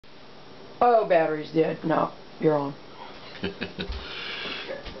Oh, battery's dead. No, you're on.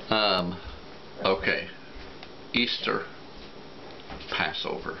 Okay. Easter,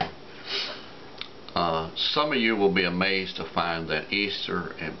 Passover. Some of you will be amazed to find that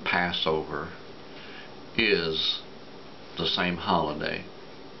Easter and Passover is the same holiday,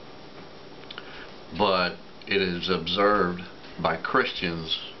 but it is observed by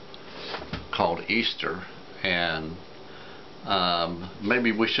Christians called Easter, and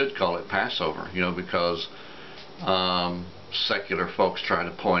maybe we should call it Passover, because secular folks try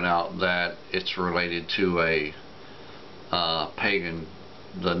to point out that it's related to a pagan.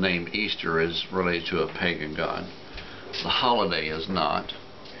 The name Easter is related to a pagan god. The holiday is not.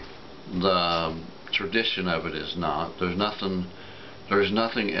 The tradition of it is not. There's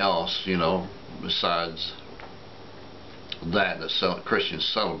nothing else, besides that Christians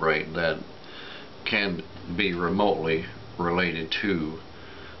celebrate that can be remotely related to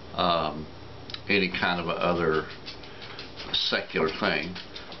any kind of other secular thing.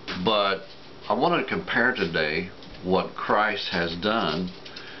 But I want to compare today what Christ has done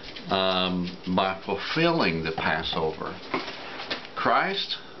by fulfilling the Passover.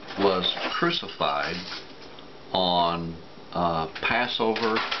 Christ was crucified on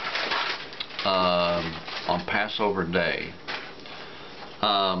Passover Day,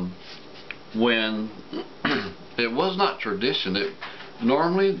 when it was not tradition.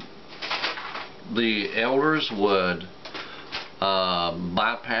 Normally the elders would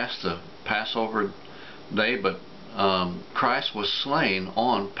bypass the Passover Day, but Christ was slain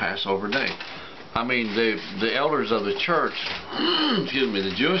on Passover Day. I mean, the elders of the church, excuse me,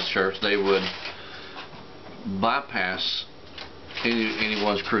 the Jewish church, they would bypass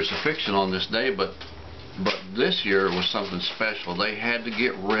anyone's crucifixion on this day, but this year was something special. They had to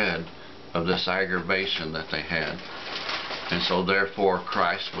get rid of this aggravation that they had, and so therefore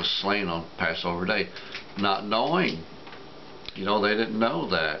Christ was slain on Passover Day, not knowing, they didn't know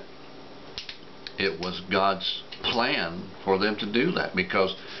that it was God's plan for them to do that,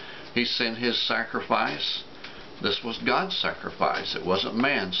 because He sent His sacrifice. This was God's sacrifice. It wasn't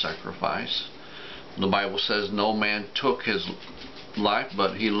man's sacrifice. The Bible says no man took His life,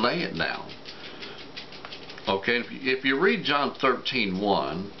 but He lay it down. Okay, if you read John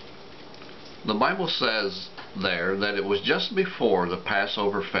 13:1, the Bible says there that it was just before the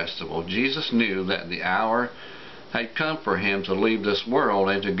Passover festival. Jesus knew that the hour had come for Him to leave this world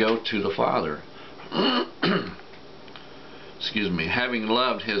and to go to the Father. Excuse me. Having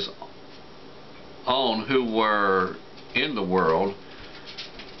loved His own who were in the world,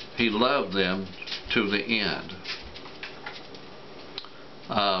 He loved them to the end.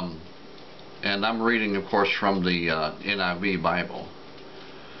 And I'm reading, of course, from the NIV Bible.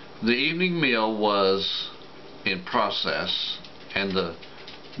 The evening meal was in process, and the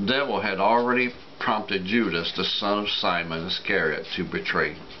devil had already prompted Judas, the son of Simon Iscariot, to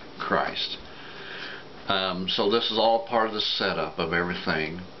betray Christ. So this is all part of the setup of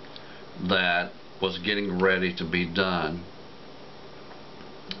everything that was getting ready to be done.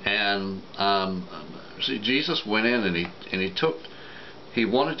 And see, Jesus went in and he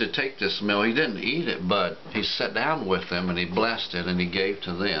wanted to take this meal. He didn't eat it, but He sat down with them and He blessed it and He gave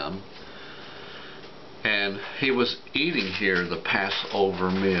to them. And He was eating here the Passover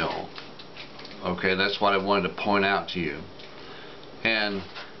meal. Okay, that's what I wanted to point out to you. And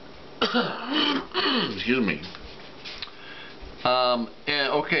excuse me. And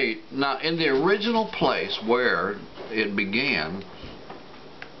okay, now in the original place where it began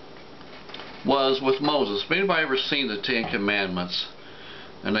was with Moses. If anybody ever seen the Ten Commandments,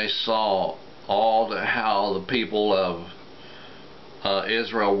 and they saw how the people of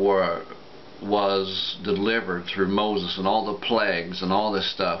Israel was delivered through Moses, and all the plagues and all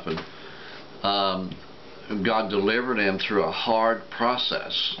this stuff, and God delivered them through a hard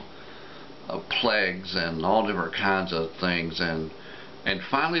process of plagues and all different kinds of things, and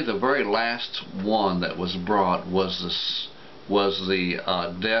finally the very last one that was brought was the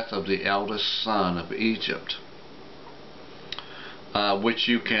death of the eldest son of Egypt, which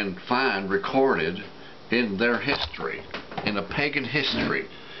you can find recorded in their history, in a pagan history.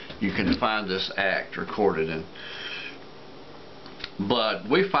 You can find this act recorded in. But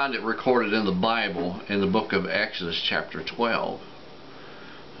we find it recorded in the Bible in the book of Exodus chapter 12.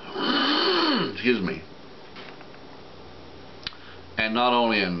 Excuse me. And not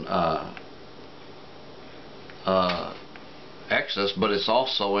only in Exodus, but it's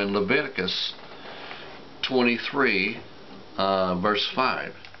also in Leviticus 23 verse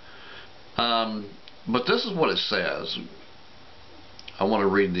 5. But this is what it says. I want to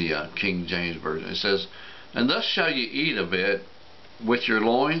read the King James Version. It says, "And thus shall ye eat of it with your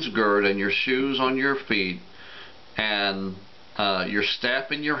loins girt and your shoes on your feet, and your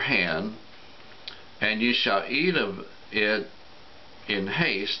staff in your hand, and you shall eat of it in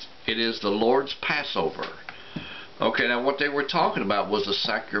haste. It is the Lord's Passover. Okay, now what they were talking about was the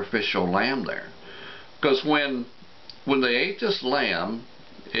sacrificial lamb there. Because when they ate this lamb,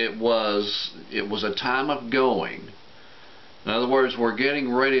 it was a time of going. In other words, we're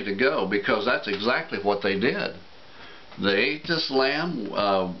getting ready to go, because that's exactly what they did. They ate this lamb.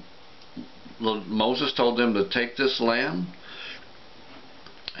 Moses told them to take this lamb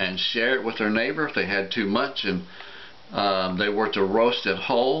and share it with their neighbor if they had too much, and they were to roast it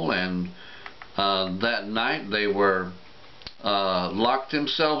whole, and that night they were locked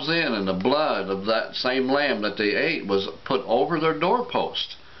themselves in, and the blood of that same lamb that they ate was put over their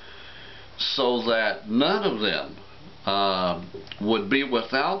doorpost, so that none of them would be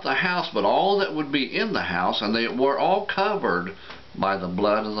without the house, but all that would be in the house, and they were all covered by the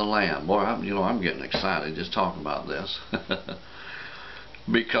blood of the lamb. Boy, I'm getting excited just talking about this.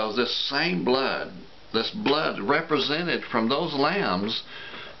 Because this same blood, this blood represented from those lambs,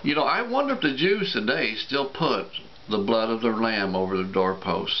 I wonder if the Jews today still put the blood of their lamb over the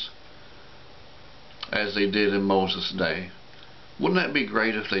doorposts as they did in Moses' day. Wouldn't that be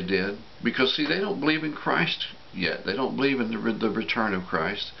great if they did? Because see, they don't believe in Christ yet. They don't believe in the return of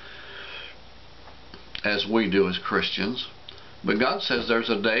Christ as we do as Christians. But God says there's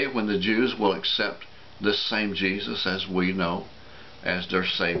a day when the Jews will accept this same Jesus as we know as their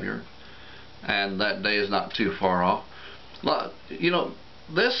Savior, and that day is not too far off.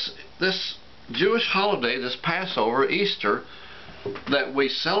 This Jewish holiday, this Passover, Easter, that we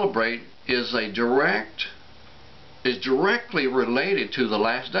celebrate is directly related to the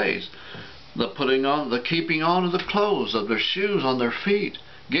last days. The keeping on of the clothes, of their shoes on their feet,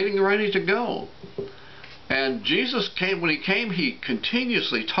 getting ready to go. And Jesus came, when He came, He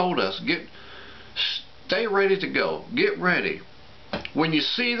continuously told us, stay ready to go, get ready. When you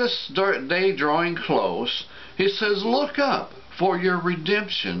see this day drawing close, He says, look up, for your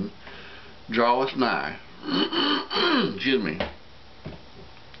redemption draweth nigh. Excuse me.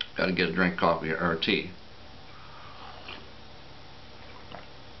 Got to get a drink of coffee or tea.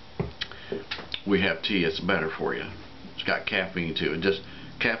 We have tea, it's better for you. It's got caffeine too.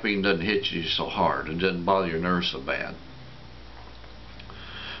 Caffeine doesn't hit you so hard. It doesn't bother your nerves so bad.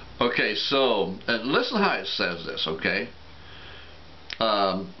 Okay, so listen how it says this, okay?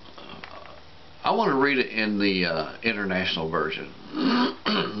 I want to read it in the International Version.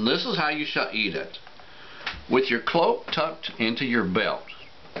 This is how you shall eat it. With your cloak tucked into your belt.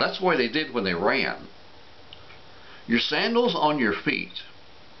 That's the way they did when they ran. Your sandals on your feet,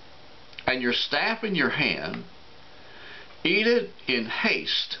 and your staff in your hand. Eat it in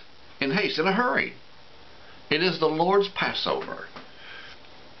haste, in a hurry. It is the Lord's Passover.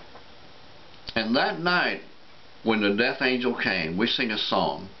 And that night, when the death angel came, we sing a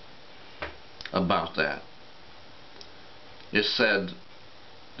song about that. It said,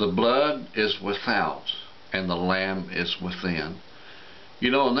 the blood is without, and the lamb is within.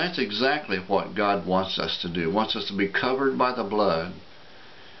 And that's exactly what God wants us to do. He wants us to be covered by the blood.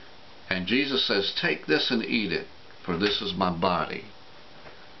 And Jesus says, take this and eat it, for this is my body.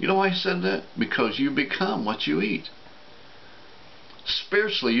 You know why He said that? Because you become what you eat.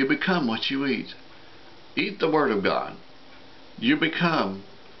 Spiritually, you become what you eat. Eat the Word of God. You become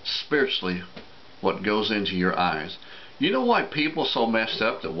spiritually what goes into your eyes. You know why people are so messed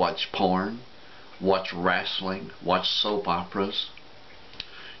up that watch porn, watch wrestling, watch soap operas?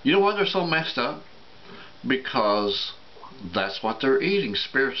 You know why they're so messed up? Because that's what they're eating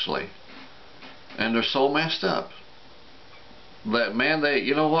spiritually. And they're so messed up that, man,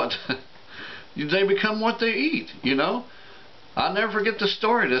 you know what? They become what they eat, I'll never forget the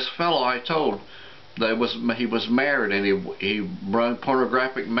story of this fellow I told. He was married, and he run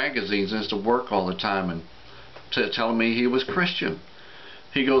pornographic magazines and used to work all the time, and telling me he was Christian.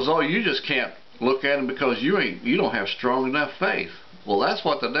 He goes, oh, you just can't look at him because you don't have strong enough faith. Well, that's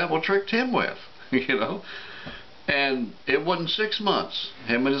what the devil tricked him with, And it wasn't 6 months.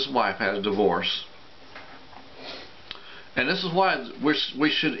 Him and his wife had a divorce. And this is why we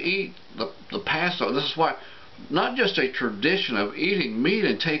should eat the Passover. This is why, not just a tradition of eating meat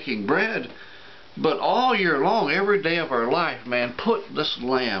and taking bread, but all year long, every day of our life, man, put this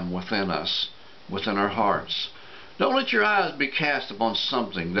lamb within us, within our hearts. Don't let your eyes be cast upon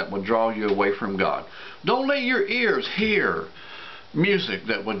something that would draw you away from God. Don't let your ears hear music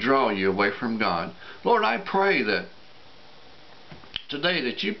that would draw you away from God. Lord, I pray that today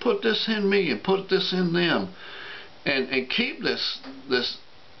that you put this in me and put this in them, and keep this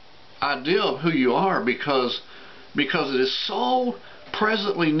idea of who you are, because it is so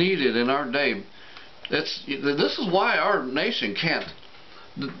presently needed in our day. This is why our nation can't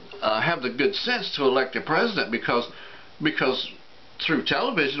have the good sense to elect a president, because through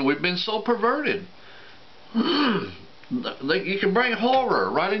television we've been so perverted. You can bring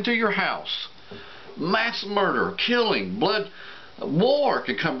horror right into your house. Mass murder, killing, blood, war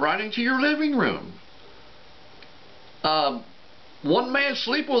can come right into your living room. One man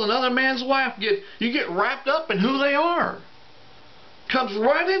sleep with another man's wife. You get wrapped up in who they are. Comes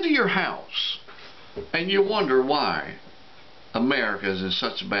right into your house. And you wonder why America is in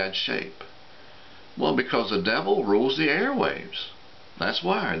such bad shape. Well, because the devil rules the airwaves. That's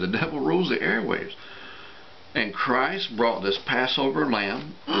why. The devil rules the airwaves. And Christ brought this Passover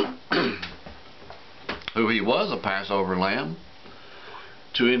lamb, who he was a Passover lamb,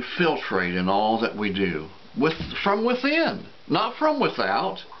 to infiltrate in all that we do. From within, not from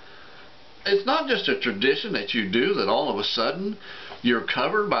without. It's not just a tradition that you do that all of a sudden you're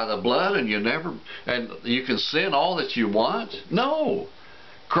covered by the blood and you can sin all that you want. No.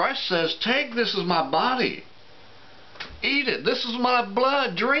 Christ says, take, this is my body. Eat it. This is my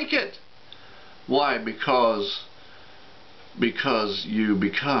blood. Drink it. Why? Because you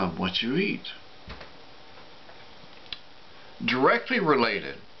become what you eat. Directly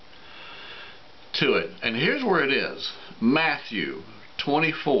related to it. And here's where it is. Matthew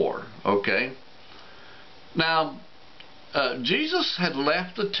 24. Okay. Now, Jesus had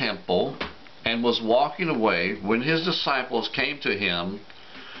left the temple and was walking away when his disciples came to him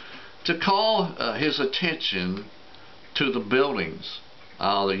to call his attention to the buildings.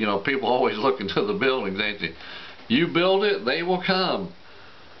 You know, people always look into the buildings, ain't they? You build it, they will come.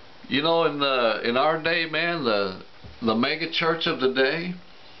 You know, in our day, man, the mega church of the day,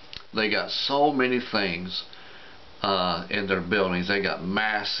 they got so many things in their buildings. They got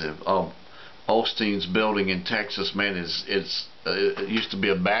massive. Osteen's building in Texas, man, it used to be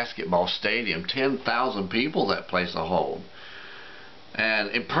a basketball stadium. 10,000 people that place will hold.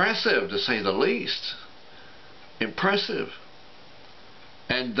 And impressive, to say the least. Impressive.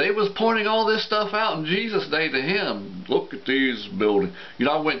 And they was pointing all this stuff out in Jesus' day to him. Look at these buildings. You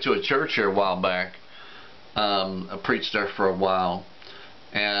know, I went to a church here a while back. I preached there for a while.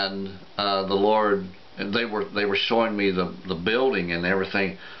 And the Lord, and they were showing me the building and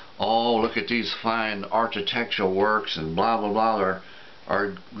everything. Oh, look at these fine architectural works and blah blah blah,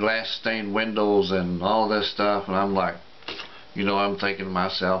 our glass stained windows and all this stuff. And I'm like, you know, I'm thinking to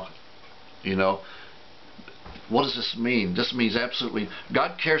myself, you know, what does this mean? This means absolutely,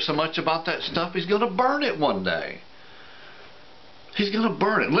 God cares so much about that stuff, he's going to burn it one day. He's going to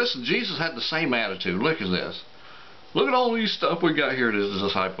burn it. Listen, Jesus had the same attitude. Look at this. Look at all these stuff we got here, his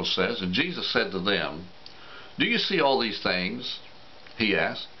disciples says. And Jesus said to them, do you see all these things? He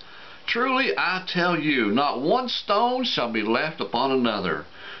asked. Truly I tell you, not one stone shall be left upon another.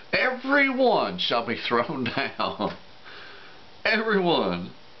 Every one shall be thrown down. Every one.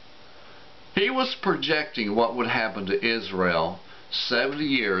 He was projecting what would happen to Israel 70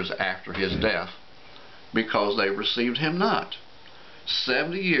 years after his death, because they received him not.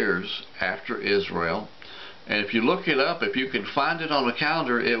 70 years after Israel. And if you look it up, if you can find it on a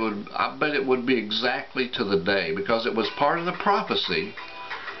calendar, I bet it would be exactly to the day, because it was part of the prophecy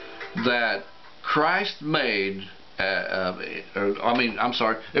that Christ made. It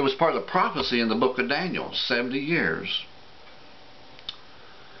was part of the prophecy in the book of Daniel. 70 years.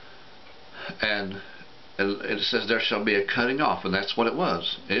 And it says there shall be a cutting off, and that's what it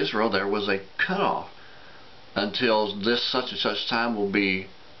was. In Israel, there was a cutoff until this such and such time will be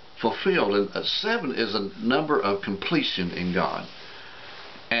fulfilled. And 7 is a number of completion in God.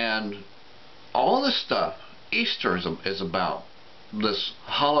 And all this stuff, Easter is about this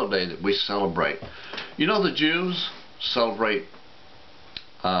holiday that we celebrate. You know, the Jews celebrate,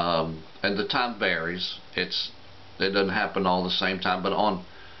 and the time varies. It doesn't happen all the same time, but on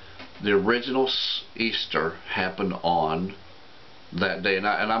the original Easter happened on that day. And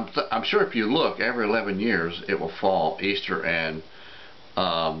I'm sure if you look, every 11 years it will fall, Easter and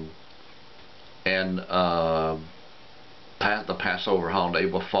the Passover holiday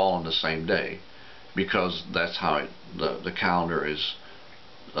will fall on the same day, because that's how the calendar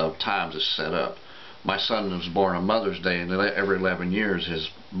of times is set up. My son was born on Mother's Day, and every 11 years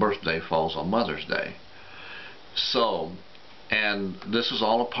his birthday falls on Mother's Day. So, and this is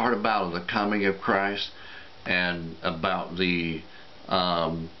all a part about the coming of Christ, and about the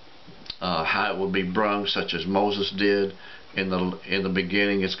how it will be brung, such as Moses did in the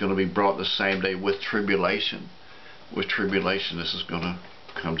beginning. It's going to be brought the same day with tribulation. With tribulation, this is going to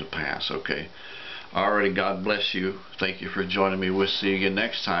come to pass. Okay. Alrighty, God bless you. Thank you for joining me. We'll see you again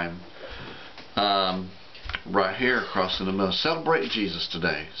next time. right here across in the middle. Celebrate Jesus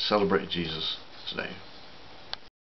today. Celebrate Jesus today.